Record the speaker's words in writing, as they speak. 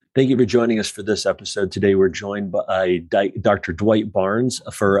Thank you for joining us for this episode. Today, we're joined by Dr. Dwight Barnes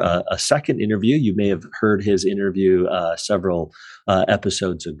for a second interview. You may have heard his interview several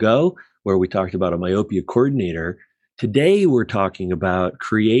episodes ago, where we talked about a myopia coordinator. Today, we're talking about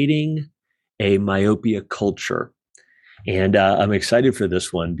creating a myopia culture. And I'm excited for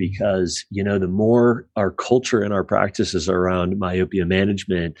this one because, the more our culture and our practices around myopia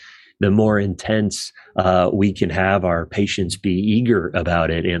management, the more intense we can have our patients be eager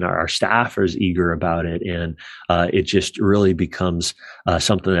about it, and our staff is eager about it. And it just really becomes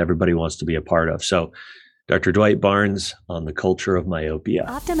something that everybody wants to be a part of. So Dr. Dwight Barnes on the culture of myopia.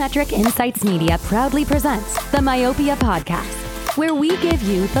 Optometric Insights Media proudly presents the Myopia Podcast, where we give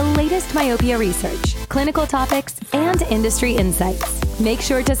you the latest myopia research, clinical topics, and industry insights. Make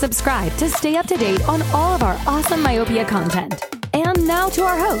sure to subscribe to stay up to date on all of our awesome myopia content. And now to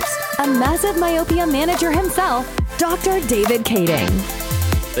our host, a massive myopia manager himself, Dr. David Kading.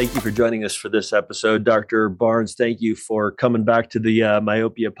 Thank you for joining us for this episode. Dr. Barnes, thank you for coming back to the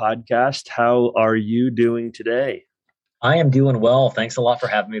Myopia Podcast. How are you doing today? I am doing well. Thanks a lot for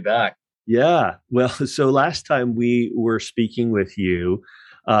having me back. Yeah. Well, so last time we were speaking with you,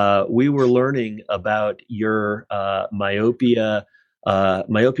 we were learning about your myopia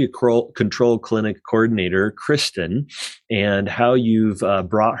control clinic coordinator, Kristen, and how you've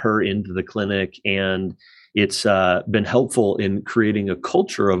brought her into the clinic, and it's been helpful in creating a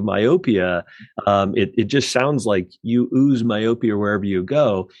culture of myopia. It just sounds like you ooze myopia wherever you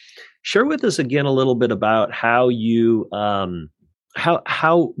go. Share with us again a little bit about how you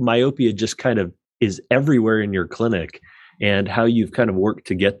how myopia just kind of is everywhere in your clinic, and how you've kind of worked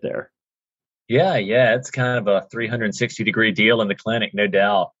to get there. Yeah, it's kind of a 360-degree deal in the clinic, no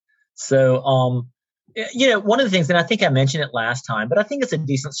doubt. So, one of the things, and I think I mentioned it last time, but I think it's a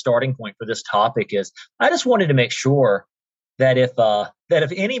decent starting point for this topic, is I just wanted to make sure that if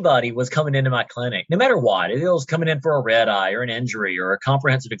anybody was coming into my clinic, no matter what, if it was coming in for a red eye or an injury or a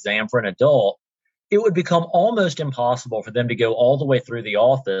comprehensive exam for an adult, it would become almost impossible for them to go all the way through the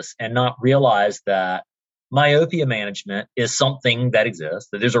office and not realize that myopia management is something that exists,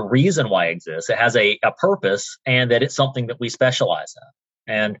 that there's a reason why it exists, it has a purpose, and that it's something that we specialize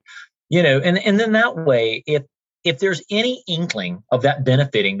in. And, and then that way, if there's any inkling of that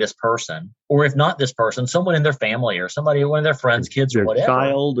benefiting this person, or if not this person, someone in their family or somebody, one of their friends, kids, their or whatever,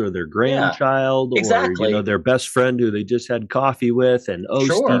 child or their grandchild, exactly. Or their best friend who they just had coffee with, and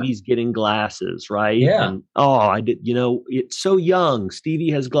Sure. Stevie's getting glasses, right? Yeah. And I did, it's so young.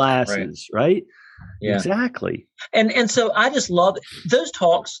 Stevie has glasses, right? Yeah. Exactly. And so I just love those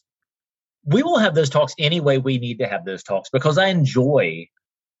talks. We will have those talks any way we need to have those talks, because I enjoy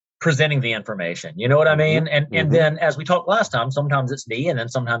presenting the information. You know what I mean? And then, as we talked last time, sometimes it's me, and then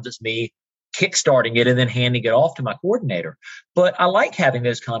sometimes it's me kickstarting it and then handing it off to my coordinator. But I like having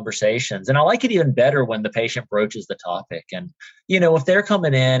those conversations, and I like it even better when the patient broaches the topic. And, if they're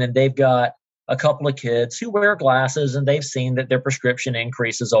coming in and they've got a couple of kids who wear glasses, and they've seen that their prescription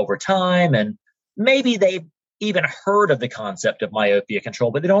increases over time, and maybe they've even heard of the concept of myopia control,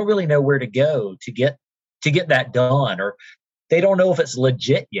 but they don't really know where to go to get that done, or they don't know if it's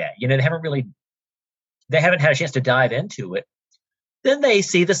legit yet. They haven't had a chance to dive into it. Then they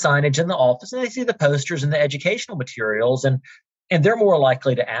see the signage in the office, and they see the posters and the educational materials, and they're more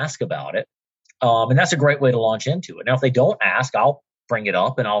likely to ask about it. And that's a great way to launch into it. Now, if they don't ask, I'll bring it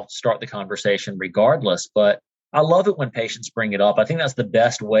up and I'll start the conversation regardless. But I love it when patients bring it up. I think that's the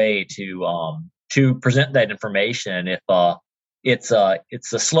best way to present that information. If it's a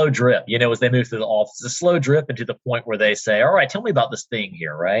slow drip, as they move through the office, it's a slow drip into the point where they say, all right, tell me about this thing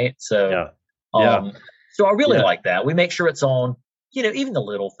here. Right. So, so I really like that. We make sure it's on, even the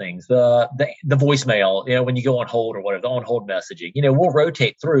little things, the voicemail, when you go on hold or whatever, the on hold messaging, we'll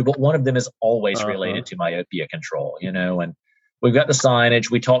rotate through, but one of them is always related to myopia control, and we've got the signage.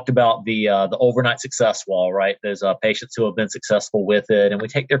 We talked about the overnight success wall, right? There's patients who have been successful with it, and we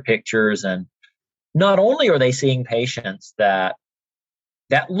take their pictures, and not only are they seeing patients that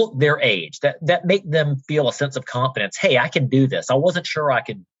look their age, that make them feel a sense of confidence. Hey, I can do this. I wasn't sure I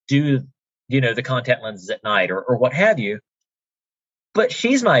could do, the contact lenses at night or what have you. But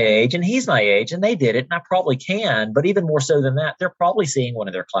she's my age and he's my age, and they did it, and I probably can. But even more so than that, they're probably seeing one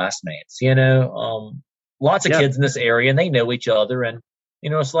of their classmates. Lots of kids in this area, and they know each other. And,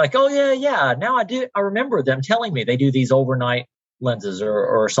 it's like, oh, yeah. Now I remember them telling me they do these overnight lenses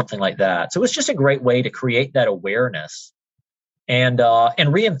or something like that. So it's just a great way to create that awareness and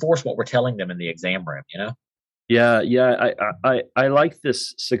reinforce what we're telling them in the exam room, Yeah. I like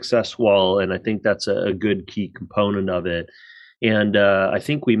this success wall, and I think that's a good key component of it. And I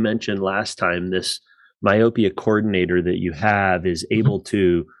think we mentioned last time, this myopia coordinator that you have is able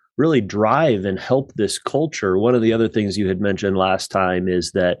to really drive and help this culture. One of the other things you had mentioned last time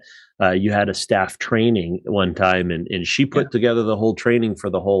is that you had a staff training one time, and she put together the whole training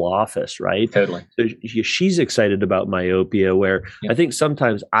for the whole office, right? Totally. So she's excited about myopia, where I think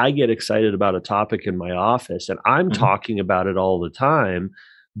sometimes I get excited about a topic in my office and I'm talking about it all the time.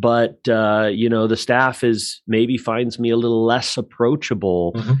 But, the staff maybe finds me a little less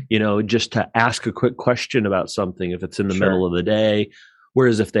approachable, just to ask a quick question about something if it's in the middle of the day.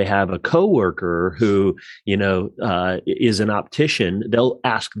 Whereas if they have a coworker who, is an optician, they'll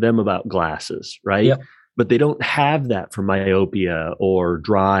ask them about glasses, right? Yep. But they don't have that for myopia or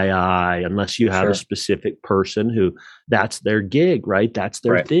dry eye unless you have a specific person who that's their gig, right? That's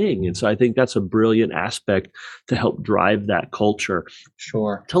their thing. And so I think that's a brilliant aspect to help drive that culture.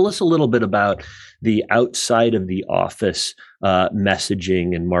 Sure. Tell us a little bit about the outside of the office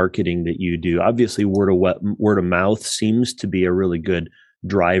messaging and marketing that you do. Obviously, word of mouth seems to be a really good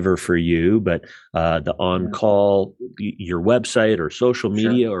driver for you, but the on-call, your website or social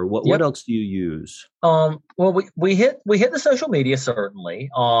media, or what else do you use? Well, we hit the social media, certainly.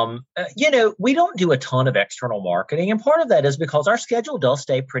 We don't do a ton of external marketing, and part of that is because our schedule does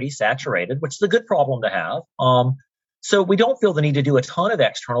stay pretty saturated, which is a good problem to have. So we don't feel the need to do a ton of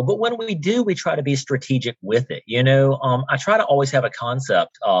external, but when we do, we try to be strategic with it. I try to always have a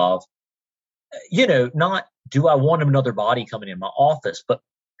concept of, not do I want another body coming in my office, but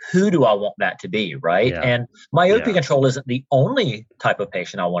who do I want that to be, right? Yeah. And myopia control isn't the only type of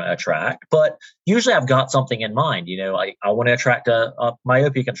patient I want to attract, but usually I've got something in mind. I want to attract a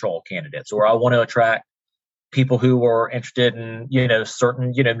myopia control candidates, or I want to attract people who are interested in,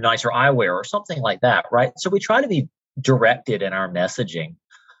 certain, nicer eyewear or something like that, right? So we try to be directed in our messaging,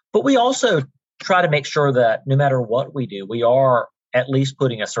 but we also try to make sure that no matter what we do, we are at least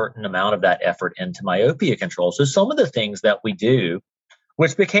putting a certain amount of that effort into myopia control. So some of the things that we do,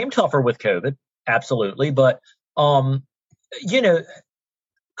 which became tougher with COVID, absolutely, but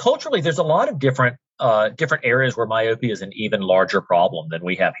culturally, there's a lot of different areas where myopia is an even larger problem than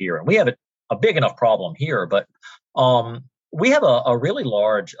we have here, and we have a big enough problem here, but we have a really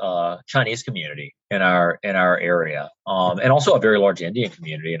large Chinese community in our area, and also a very large Indian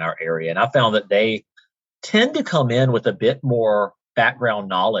community in our area, and I found that they tend to come in with a bit more background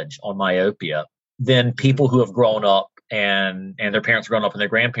knowledge on myopia than people who have grown up and their parents grown up and their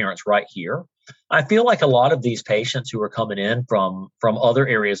grandparents right here. I feel like a lot of these patients who are coming in from other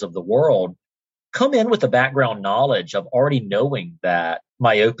areas of the world come in with a background knowledge of already knowing that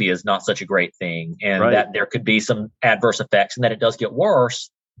myopia is not such a great thing, and that there could be some adverse effects and that it does get worse.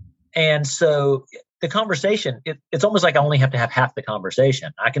 And so the conversation, it's almost like I only have to have half the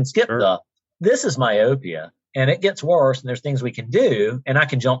conversation. I can skip this is myopia and it gets worse and there's things we can do. And I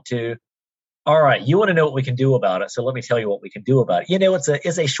can jump to, all right, you want to know what we can do about it. So let me tell you what we can do about it.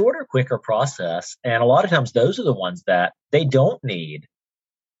 It's a shorter, quicker process. And a lot of times those are the ones that they don't need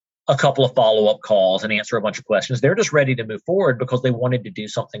a couple of follow-up calls and answer a bunch of questions. They're just ready to move forward because they wanted to do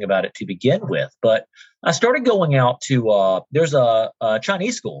something about it to begin with. But I started going out to, there's a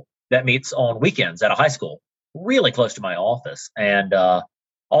Chinese school that meets on weekends at a high school really close to my office. And,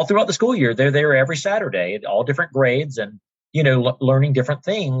 all throughout the school year, they're there every Saturday, all different grades and, learning different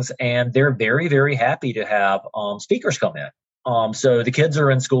things. And they're very, very happy to have speakers come in. So the kids are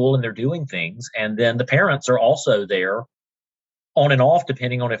in school and they're doing things. And then the parents are also there on and off,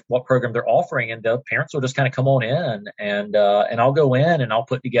 depending on what program they're offering. And the parents will just kind of come on in and I'll go in and I'll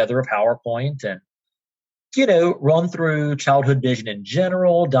put together a PowerPoint and, run through childhood vision in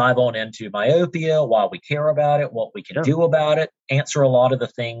general, dive on into myopia, why we care about it, what we can do about it, answer a lot of the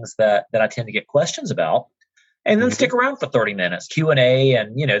things that I tend to get questions about, and then stick around for 30 minutes, Q&A.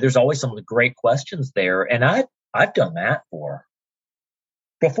 And, there's always some great questions there. And I've done that before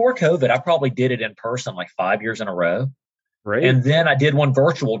COVID. I probably did it in person like 5 years in a row. Right. And then I did one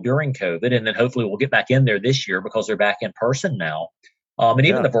virtual during COVID. And then hopefully we'll get back in there this year because they're back in person now. And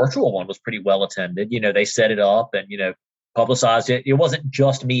even the virtual one was pretty well attended. They set it up and, publicized it. It wasn't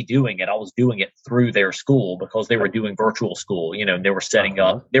just me doing it. I was doing it through their school because they were doing virtual school, and they were setting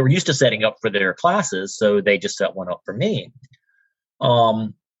up, they were used to setting up for their classes. So they just set one up for me.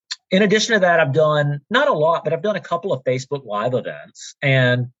 In addition to that, I've done not a lot, but I've done a couple of Facebook Live events.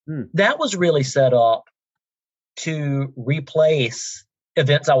 And that was really set up to replace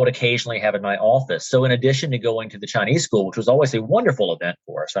events I would occasionally have in my office. So in addition to going to the Chinese school, which was always a wonderful event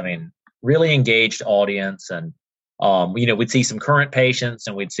for us, I mean, really engaged audience, and we'd see some current patients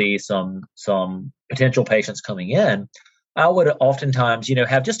and we'd see some potential patients coming in. I would oftentimes,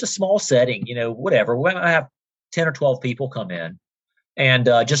 have just a small setting, whatever. When I have 10 or 12 people come in, and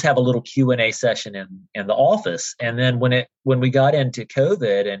just have a little Q&A session in the office. And then when we got into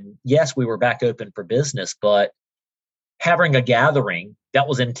COVID, and yes, we were back open for business, but having a gathering that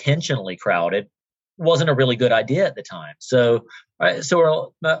was intentionally crowded wasn't a really good idea at the time. So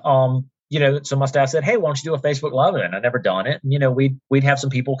so my staff said, "Hey, why don't you do a Facebook Live event?" I'd never done it. And, we'd have some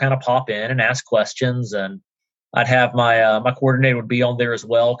people kind of pop in and ask questions, and I'd have my coordinator would be on there as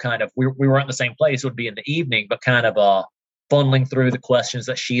well. Kind of, we weren't in the same place; it would be in the evening, but kind of funneling through the questions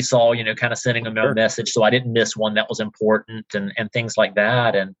that she saw. Kind of sending them a message, so I didn't miss one that was important, and things like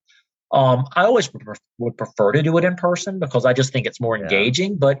that. And I always would prefer to do it in person because I just think it's more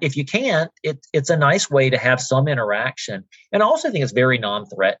engaging. But if you can't, it's a nice way to have some interaction. And I also think it's very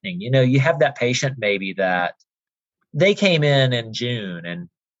non-threatening. You have that patient maybe that they came in June and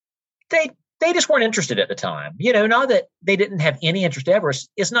they just weren't interested at the time. Not that they didn't have any interest ever.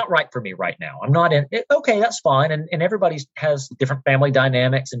 It's not right for me right now. I'm not in it. Okay, that's fine. And everybody has different family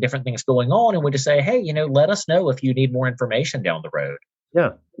dynamics and different things going on. And we just say, hey, let us know if you need more information down the road.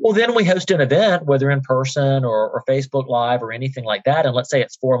 Yeah. Well, then we host an event, whether in person or Facebook Live or anything like that. And let's say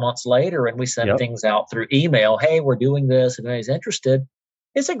it's 4 months later and we send things out through email. Hey, we're doing this. If anybody's interested,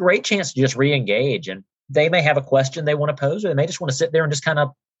 it's a great chance to just re-engage. And they may have a question they want to pose, or they may just want to sit there and just kind of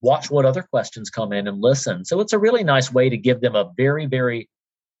watch what other questions come in and listen. So it's a really nice way to give them a very, very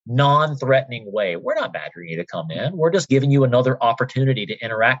non-threatening way. We're not badgering you to come in. We're just giving you another opportunity to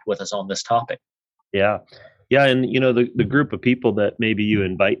interact with us on this topic. Yeah. Yeah. And, the group of people that maybe you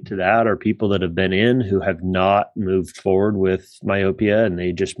invite to that are people that have been in who have not moved forward with myopia, and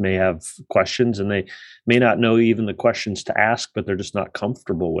they just may have questions, and they may not know even the questions to ask, but they're just not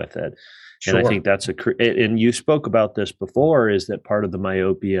comfortable with it. Sure. And I think that's and you spoke about this before, is that part of the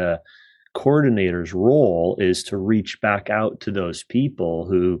myopia coordinator's role is to reach back out to those people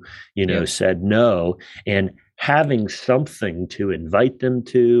who, said no, and having something to invite them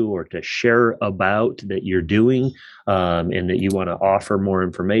to or to share about that you're doing, and that you want to offer more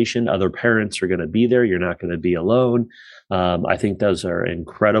information. Other parents are going to be there. You're not going to be alone. I think those are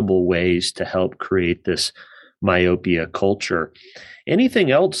incredible ways to help create this myopia culture. Anything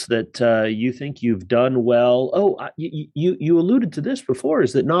else that you think you've done well? Oh, you alluded to this before,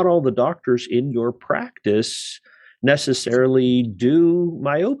 is that not all the doctors in your practice necessarily do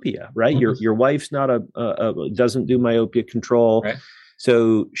myopia, right? Mm-hmm. Your wife's not doesn't do myopia control. Right.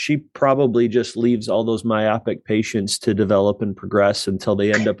 So she probably just leaves all those myopic patients to develop and progress until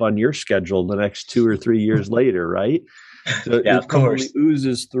they end up on your schedule the next 2 or 3 years later, right? So it probably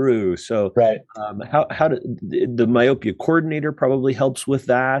oozes through. So right. How the myopia coordinator probably helps with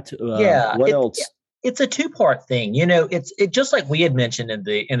that? What else? It's a two-part thing. It's just like we had mentioned in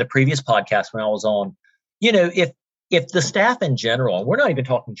the previous podcast when I was on. If the staff in general, and we're not even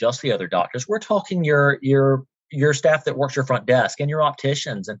talking just the other doctors, we're talking your staff that works your front desk and your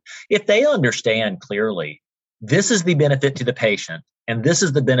opticians, and if they understand clearly, this is the benefit to the patient and this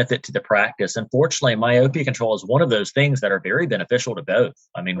is the benefit to the practice. Unfortunately, myopia control is one of those things that are very beneficial to both.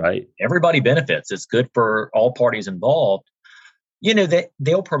 I mean, right. Everybody benefits. It's good for all parties involved.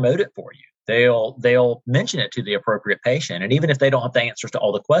 They'll promote it for you. They'll mention it to the appropriate patient. And even if they don't have the answers to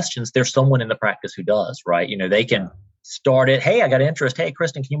all the questions, there's someone in the practice who does, right? They can start it. Hey, I got interest. Hey,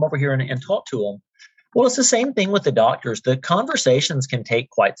 Kristen, can you come over here and talk to them? Well, it's the same thing with the doctors. The conversations can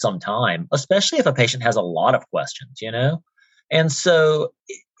take quite some time, especially if a patient has a lot of questions, And so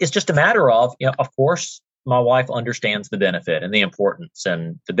it's just a matter of, of course, my wife understands the benefit and the importance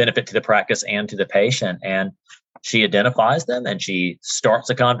and the benefit to the practice and to the patient. And she identifies them and she starts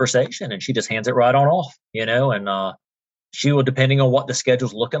a conversation and she just hands it right on off, and she will, depending on what the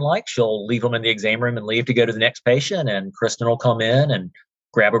schedule's looking like, she'll leave them in the exam room and leave to go to the next patient. And Kristen will come in and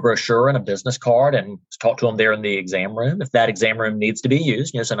grab a brochure and a business card and talk to them there in the exam room. If that exam room needs to be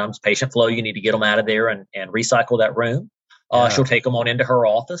used, sometimes patient flow, you need to get them out of there and recycle that room. She'll take them on into her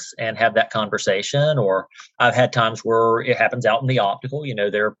office and have that conversation. Or I've had times where it happens out in the optical,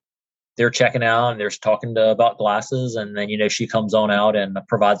 they're checking out and they're talking about glasses. And then, she comes on out and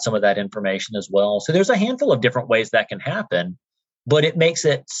provides some of that information as well. So there's a handful of different ways that can happen, but it makes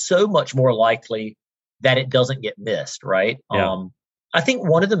it so much more likely that it doesn't get missed. Right. Yeah. I think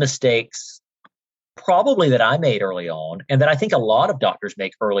one of the mistakes probably that I made early on, and that I think a lot of doctors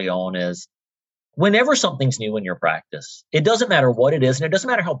make early on, is whenever something's new in your practice, it doesn't matter what it is, and it doesn't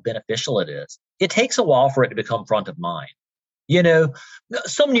matter how beneficial it is. It takes a while for it to become front of mind.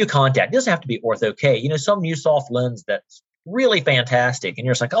 Some new contact, it doesn't have to be ortho-K, some new soft lens that's really fantastic. And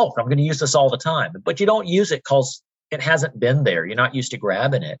you're just like, oh, I'm going to use this all the time. But you don't use it because it hasn't been there. You're not used to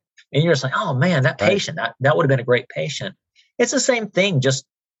grabbing it. And you're just like, oh man, that patient, that would have been a great patient. It's the same thing. Just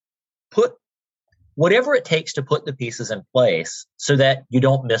put whatever it takes to put the pieces in place so that you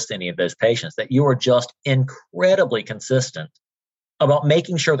don't miss any of those patients, that you are just incredibly consistent about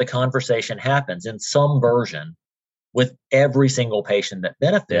making sure the conversation happens in some version with every single patient that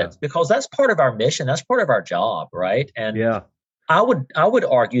benefits, because that's part of our mission. That's part of our job, right? And I would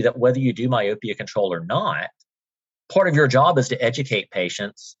argue that whether you do myopia control or not, part of your job is to educate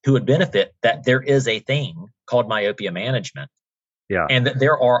patients who would benefit that there is a thing called myopia management, and that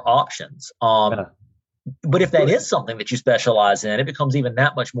there are options. But if that is something that you specialize in, it becomes even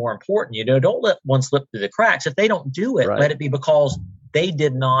that much more important. Don't let one slip through the cracks. If they don't do it, let it be because they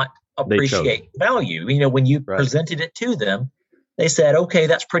did not appreciate value. When you presented it to them, they said, okay,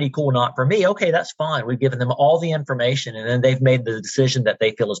 that's pretty cool. Not for me. Okay, that's fine. We've given them all the information, and then they've made the decision that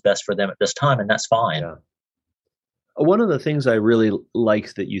they feel is best for them at this time, and that's fine. Yeah. One of the things I really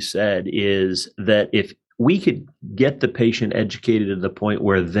liked that you said is that if we could get the patient educated to the point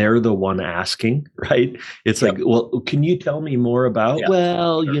where they're the one asking, right? It's like, well, can you tell me more about,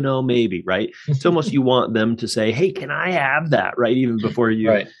 maybe, right? It's almost you want them to say, hey, can I have that, right? Even before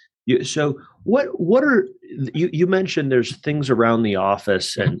you, so what are, you mentioned there's things around the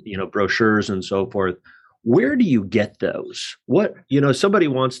office and, brochures and so forth. Where do you get those? Somebody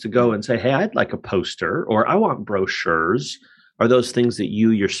wants to go and say, hey, I'd like a poster, or I want brochures. Are those things that you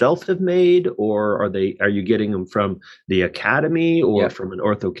yourself have made, or are you getting them from the academy or from an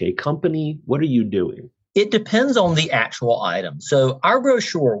Ortho-K company? What are you doing? It depends on the actual item. So our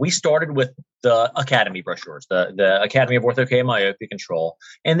brochure, we started with the academy brochures, the Academy of Ortho-K Myopia Control,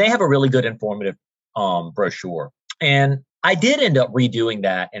 and they have a really good informative brochure. And I did end up redoing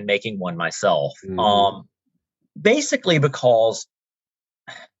that and making one myself, basically because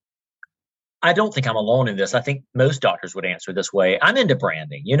I don't think I'm alone in this. I think most doctors would answer this way. I'm into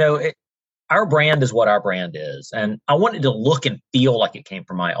branding. Our brand is what our brand is. And I want it to look and feel like it came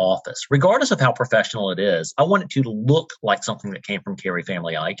from my office. Regardless of how professional it is, I want it to look like something that came from Carey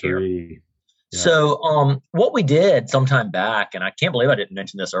Family Eye Care. Yeah. So what we did sometime back, and I can't believe I didn't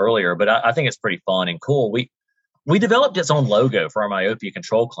mention this earlier, but I think it's pretty fun and cool. We developed its own logo for our myopia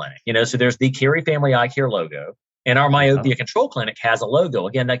control clinic. So there's the Carey Family Eye Care logo. And our myopia control clinic has a logo.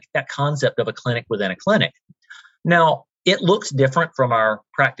 Again, that concept of a clinic within a clinic. Now, it looks different from our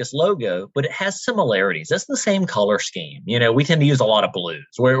practice logo, but it has similarities. It's the same color scheme. We tend to use a lot of blues.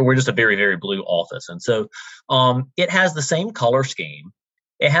 We're just a very, very blue office. And so it has the same color scheme.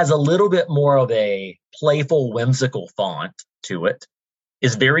 It has a little bit more of a playful, whimsical font to it.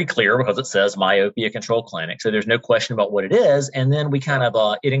 Is very clear because it says Myopia Control Clinic. So there's no question about what it is. And then we kind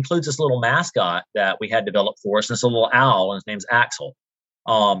of, it includes this little mascot that we had developed for us. And it's a little owl, and his name's Axel.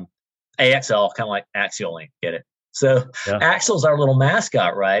 AXL, kind of like Axial Ink, get it? So Axel's our little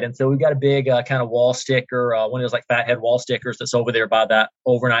mascot, right? And so we've got a big kind of wall sticker, one of those like fathead wall stickers that's over there by that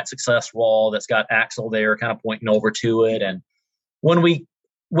overnight success wall that's got Axel there kind of pointing over to it. And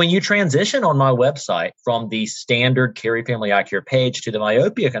when you transition on my website from the standard Carey Family Eye Care page to the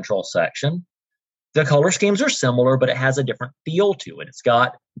myopia control section, the color schemes are similar, but it has a different feel to it. It's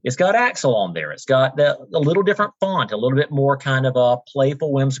got Axel on there. It's got a little different font, a little bit more kind of a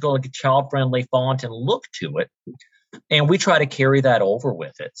playful, whimsical, like a child-friendly font and look to it. And we try to carry that over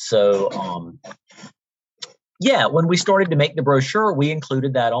with it. So, when we started to make the brochure, we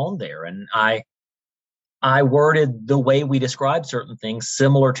included that on there. And I worded the way we describe certain things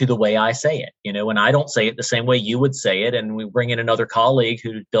similar to the way I say it, and I don't say it the same way you would say it. And we bring in another colleague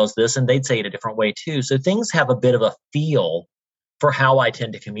who does this and they'd say it a different way too. So things have a bit of a feel for how I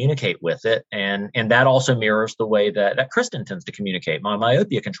tend to communicate with it. And that also mirrors the way that Kristen tends to communicate, my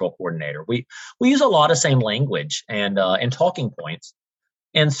myopia control coordinator. We use a lot of same language and talking points.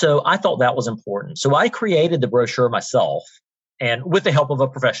 And so I thought that was important. So I created the brochure myself, and with the help of a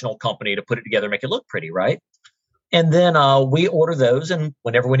professional company to put it together, make it look pretty, right? And then we order those, and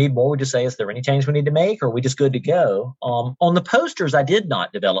whenever we need more, we just say, is there any change we need to make, or are we just good to go? On the posters, I did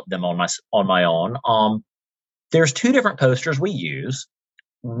not develop them on my own. There's two different posters we use.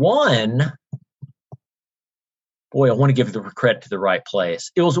 One, boy, I want to give the credit to the right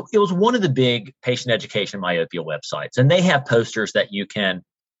place. It was one of the big patient education myopia websites, and they have posters that you can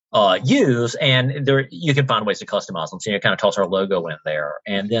use, and there you can find ways to customize them. So you kind of toss our logo in there.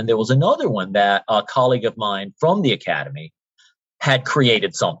 And then there was another one that a colleague of mine from the academy had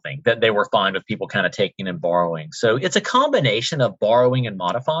created something that they were fine with people kind of taking and borrowing. So it's a combination of borrowing and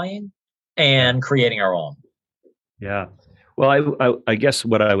modifying and creating our own. Yeah. Well, I guess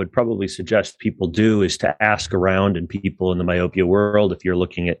what I would probably suggest people do is to ask around, and people in the myopia world, if you're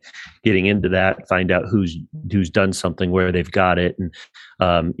looking at getting into that, find out who's done something where they've got it. And,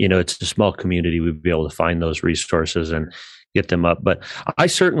 it's a small community. We'd be able to find those resources and get them up. But I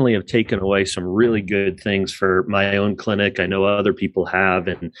certainly have taken away some really good things for my own clinic. I know other people have,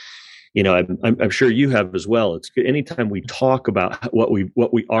 and I'm sure you have as well. It's good. Anytime we talk about what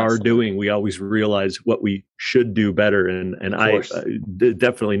we are doing, we always realize what we should do better. And I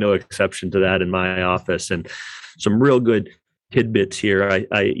definitely no exception to that in my office. And some real good tidbits here.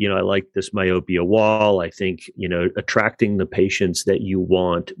 I like this myopia wall. I think, attracting the patients that you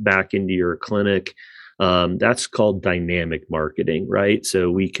want back into your clinic. That's called dynamic marketing, right? So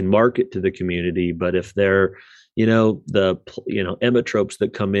we can market to the community, but if they're emmetropes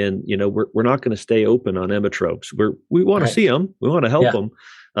that come in, we're not going to stay open on emmetropes. We want to see them. We want to help them.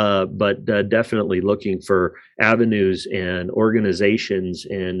 But definitely looking for avenues and organizations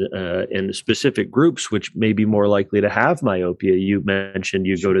and specific groups which may be more likely to have myopia. You mentioned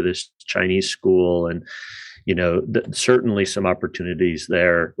you go to this Chinese school, and certainly some opportunities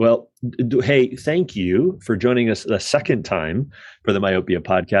there. Well, hey, thank you for joining us the second time for the Myopia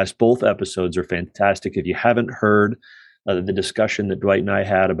podcast. Both episodes are fantastic. If you haven't heard the discussion that Dwight and I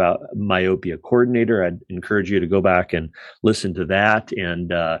had about Myopia Coordinator, I'd encourage you to go back and listen to that.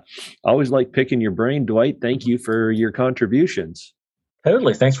 And I always like picking your brain, Dwight. Thank you for your contributions.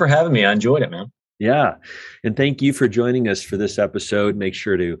 Totally. Thanks for having me. I enjoyed it, man. Yeah. And thank you for joining us for this episode. Make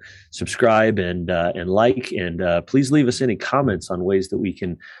sure to subscribe and like, and please leave us any comments on ways that we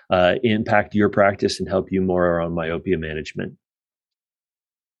can impact your practice and help you more on myopia management.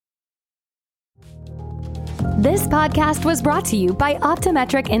 This podcast was brought to you by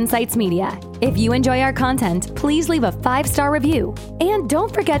Optometric Insights Media. If you enjoy our content, please leave a 5-star review and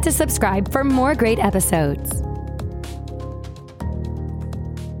don't forget to subscribe for more great episodes.